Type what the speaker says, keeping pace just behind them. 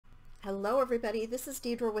Hello everybody, this is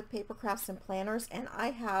Dedra with Papercrafts and Planners, and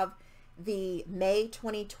I have the May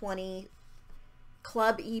 2020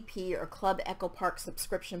 Club EP or Club Echo Park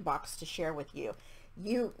subscription box to share with you.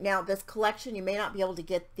 Now this collection, you may not be able to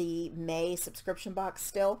get the May subscription box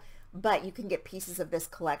still, but you can get pieces of this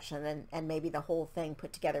collection and maybe the whole thing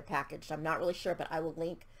put together packaged. I'm not really sure, but I will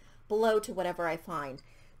link below to whatever I find.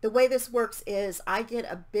 The way this works is I get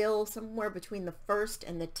a bill somewhere between the 1st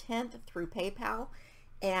and the 10th through PayPal,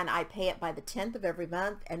 and I pay it by the 10th of every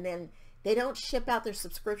month, and then they don't ship out their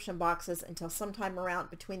subscription boxes until sometime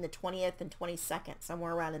around between the 20th and 22nd,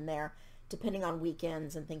 somewhere around in there, depending on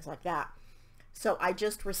weekends and things like that. So I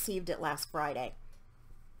just received it last Friday.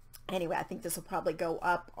 Anyway, I think this will probably go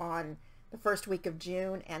up on the first week of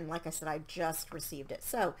June, and like I said, I just received it.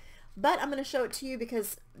 So, but I'm going to show it to you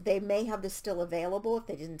because they may have this still available if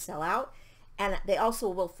they didn't sell out, and they also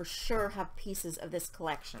will for sure have pieces of this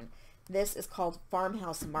collection. This is called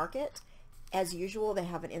Farmhouse Market. As usual, they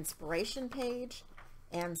have an inspiration page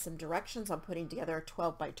and some directions on putting together a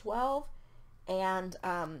 12 by 12, and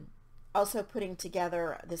also putting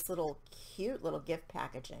together this cute little gift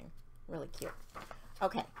packaging. Really cute.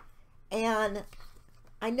 Okay, and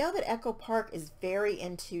I know that Echo Park is very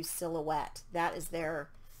into silhouette. That is their,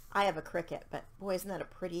 I have a cricket, but boy, isn't that a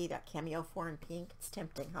pretty, that cameo foreign pink? It's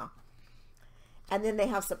tempting, huh? And then they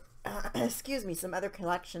have some, excuse me, some other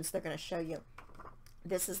collections they're going to show you.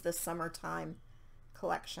 This is the summertime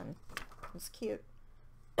collection. It's cute.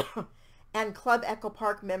 And Club Echo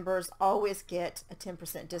Park members always get a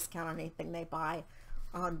 10% discount on anything they buy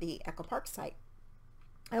on the Echo Park site.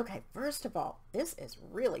 Okay, first of all, this is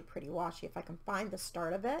really pretty washi. If I can find the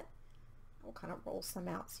start of it, I'll kind of roll some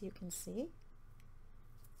out so you can see.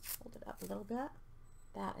 Hold it up a little bit.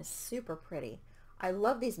 That is super pretty. I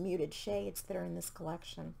love these muted shades that are in this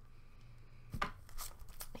collection.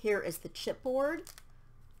 Here is the chipboard.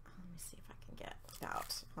 Let me see if I can get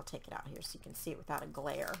without, I'll take it out here so you can see it without a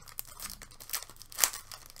glare.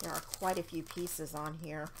 There are quite a few pieces on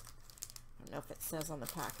here. I don't know if it says on the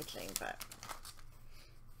packaging, but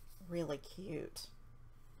really cute.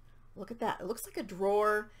 Look at that. It looks like a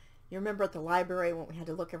drawer. You remember at the library when we had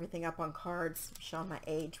to look everything up on cards, showing my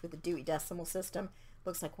age with the Dewey Decimal System?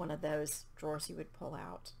 Looks like one of those drawers you would pull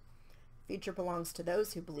out. Future belongs to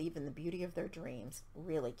those who believe in the beauty of their dreams.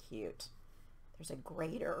 Really cute. There's a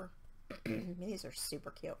grater. These are super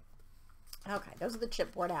cute. Okay, those are the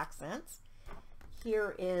chipboard accents.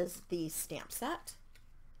 Here is the stamp set.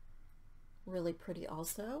 Really pretty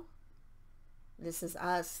also. This is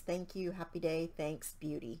us. Thank you. Happy day. Thanks.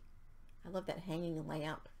 Beauty. I love that hanging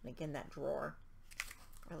lamp. And again, that drawer.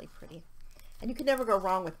 Really pretty. And you can never go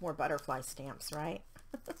wrong with more butterfly stamps, right?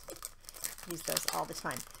 Use those all the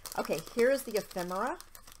time. Okay, here is the ephemera.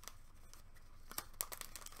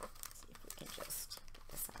 Let's see if we can just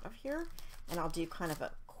get this out of here. And I'll do kind of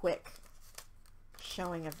a quick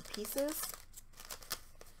showing of the pieces.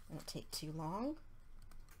 Won't take too long.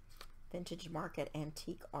 Vintage Market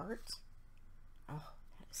Antique Art. Oh,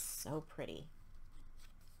 that is so pretty.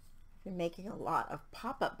 I've been making a lot of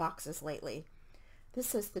pop-up boxes lately. This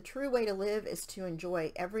says, the true way to live is to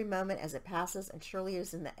enjoy every moment as it passes, and surely it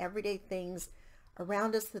is in the everyday things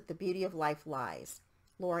around us that the beauty of life lies.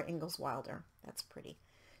 Laura Ingalls Wilder. That's pretty.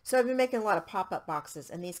 So I've been making a lot of pop-up boxes,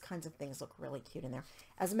 and these kinds of things look really cute in there.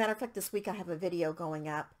 As a matter of fact, this week I have a video going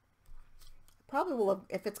up. Probably will,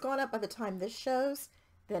 if it's gone up by the time this shows,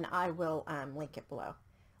 then I will link it below,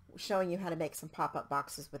 showing you how to make some pop-up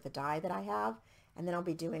boxes with the die that I have, and then I'll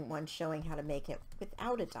be doing one showing how to make it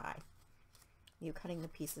without a die. You cutting the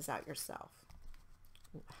pieces out yourself.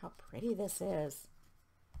 Ooh, how pretty this is.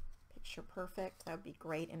 Picture perfect. That would be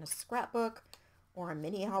great in a scrapbook or a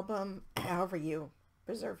mini album, however you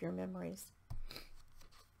preserve your memories.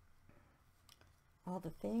 All the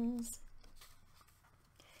things.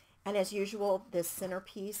 And as usual, this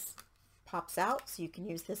centerpiece pops out, so you can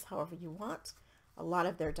use this however you want. A lot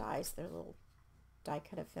of their dies, their little die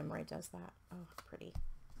cut ephemera does that. Oh, pretty.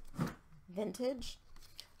 Vintage.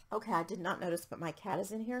 Okay, I did not notice, but my cat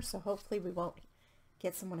is in here, so hopefully we won't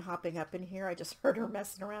get someone hopping up in here. I just heard her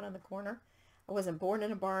messing around in the corner. I wasn't born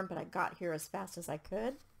in a barn, but I got here as fast as I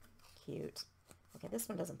could. Cute. Okay, this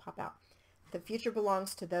one doesn't pop out. The future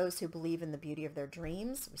belongs to those who believe in the beauty of their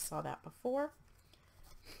dreams. We saw that before.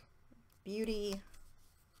 Beauty.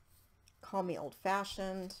 Call me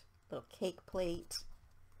old-fashioned. Little cake plate.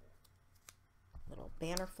 Little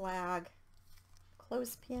banner flag.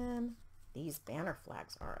 Clothespin. These banner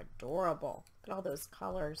flags are adorable. Look at all those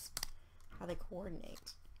colors, how they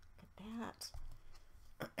coordinate. Look at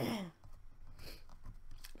that.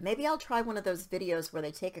 Maybe I'll try one of those videos where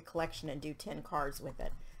they take a collection and do 10 cards with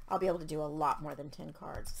it. I'll be able to do a lot more than 10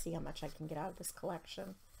 cards. See how much I can get out of this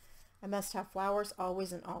collection. I must have flowers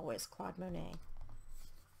always and always. Claude Monet.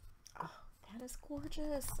 Oh, that is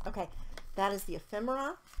gorgeous. Okay, that is the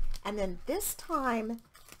ephemera. And then this time,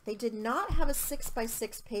 they did not have a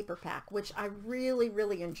 6x6 paper pack, which I really,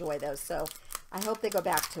 really enjoy those. So I hope they go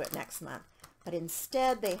back to it next month. But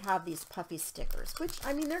instead, they have these puffy stickers, which,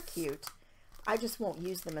 I mean, they're cute. I just won't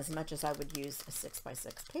use them as much as I would use a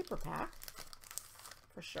 6x6 paper pack,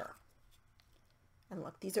 for sure. And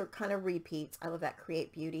look, these are kind of repeats. I love that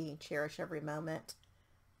Create Beauty, Cherish Every Moment.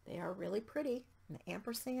 They are really pretty. And the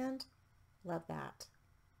ampersand, love that.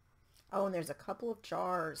 Oh, and there's a couple of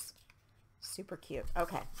jars. Super cute.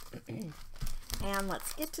 Okay. And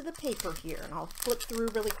let's get to the paper here. And I'll flip through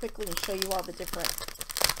really quickly and show you all the different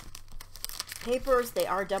papers. They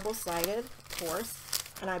are double-sided, of course.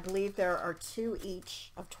 And I believe there are 2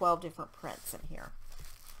 each of 12 different prints in here.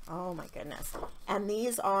 Oh my goodness. And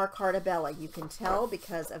these are Carte. You can tell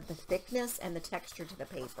because of the thickness and the texture to the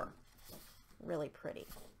paper. Really pretty.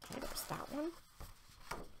 Okay, there's that one.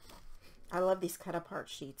 I love these cut apart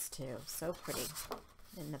sheets too. So pretty.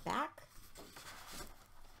 In the back.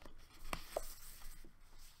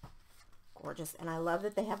 Gorgeous. And I love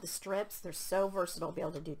that they have the strips. They're so versatile to be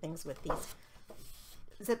able to do things with these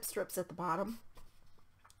zip strips at the bottom.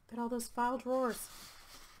 Look at all those file drawers.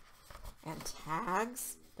 And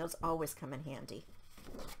tags. Those always come in handy.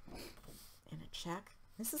 And a check.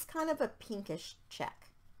 This is kind of a pinkish check,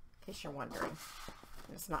 in case you're wondering.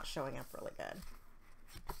 It's not showing up really good.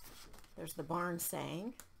 There's the barn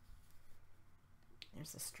saying.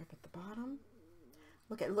 There's a strip at the bottom.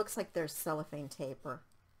 Look, it looks like there's cellophane tape or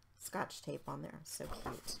Scotch tape on there. So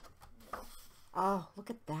cute. Oh, look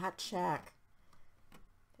at that check.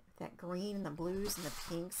 That green and the blues and the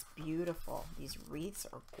pinks. Beautiful. These wreaths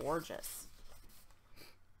are gorgeous.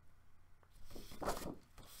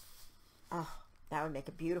 Oh, that would make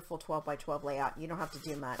a beautiful 12 by 12 layout. You don't have to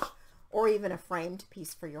do much. Or even a framed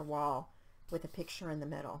piece for your wall with a picture in the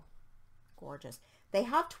middle. Gorgeous. They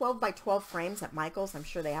have 12 by 12 frames at Michael's. I'm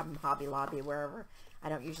sure they have them Hobby Lobby, wherever. I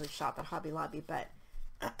don't usually shop at Hobby Lobby, but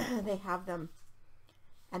they have them.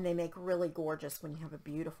 And they make really gorgeous when you have a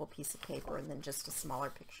beautiful piece of paper and then just a smaller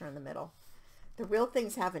picture in the middle. The real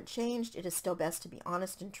things haven't changed. It is still best to be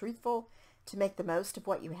honest and truthful, to make the most of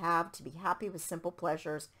what you have, to be happy with simple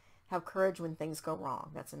pleasures, have courage when things go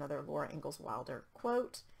wrong. That's another Laura Ingalls Wilder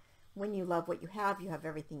quote. When you love what you have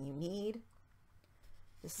everything you need.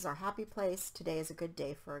 This is our happy place. Today is a good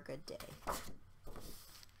day for a good day.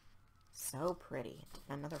 So pretty.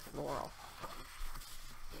 Another floral.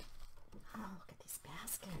 Oh, look at these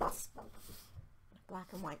baskets.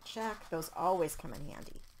 Black and white check. Those always come in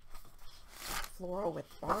handy. Floral with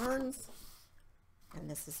barns. And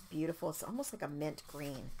this is beautiful. It's almost like a mint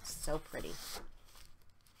green. So pretty.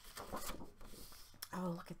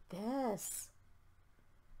 Oh, look at this.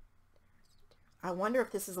 I wonder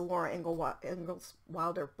if this is a Laura Ingalls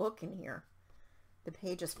Wilder book in here. The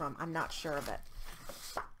page is from. I'm not sure of it.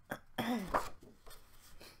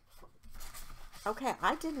 Okay,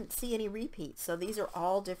 I didn't see any repeats. So these are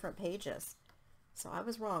all different pages. So I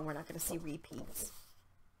was wrong. We're not going to see repeats.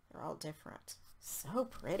 They're all different. So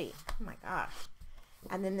pretty. Oh my gosh.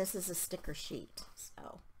 And then this is a sticker sheet. So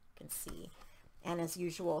you can see. And as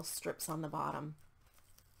usual, strips on the bottom.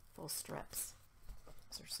 Full strips.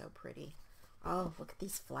 Those are so pretty. Oh, look at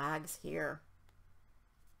these flags here.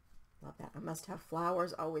 Love that. I must have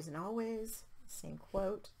flowers always and always. Same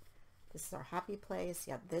quote. This is our happy place.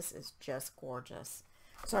 Yeah, this is just gorgeous.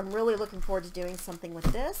 So I'm really looking forward to doing something with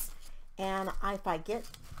this. And if I get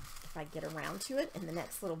around to it in the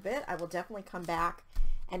next little bit, I will definitely come back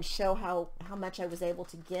and show how much I was able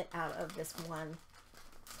to get out of this one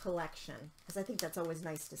collection. Because I think that's always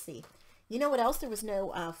nice to see. You know what else? There was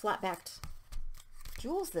no flat-backed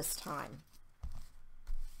jewels this time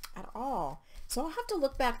at all. So I'll have to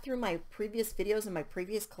look back through my previous videos and my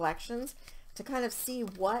previous collections to kind of see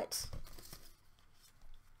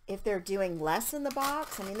if they're doing less in the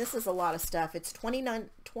box. I mean, this is a lot of stuff. It's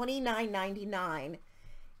 $29.99,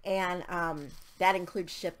 and that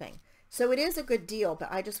includes shipping. So it is a good deal,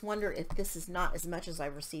 but I just wonder if this is not as much as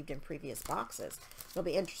I've received in previous boxes. It'll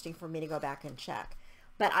be interesting for me to go back and check.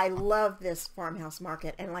 But I love this Farmhouse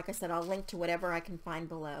Market, and like I said, I'll link to whatever I can find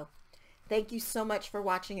below. Thank you so much for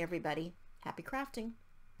watching, everybody. Happy crafting.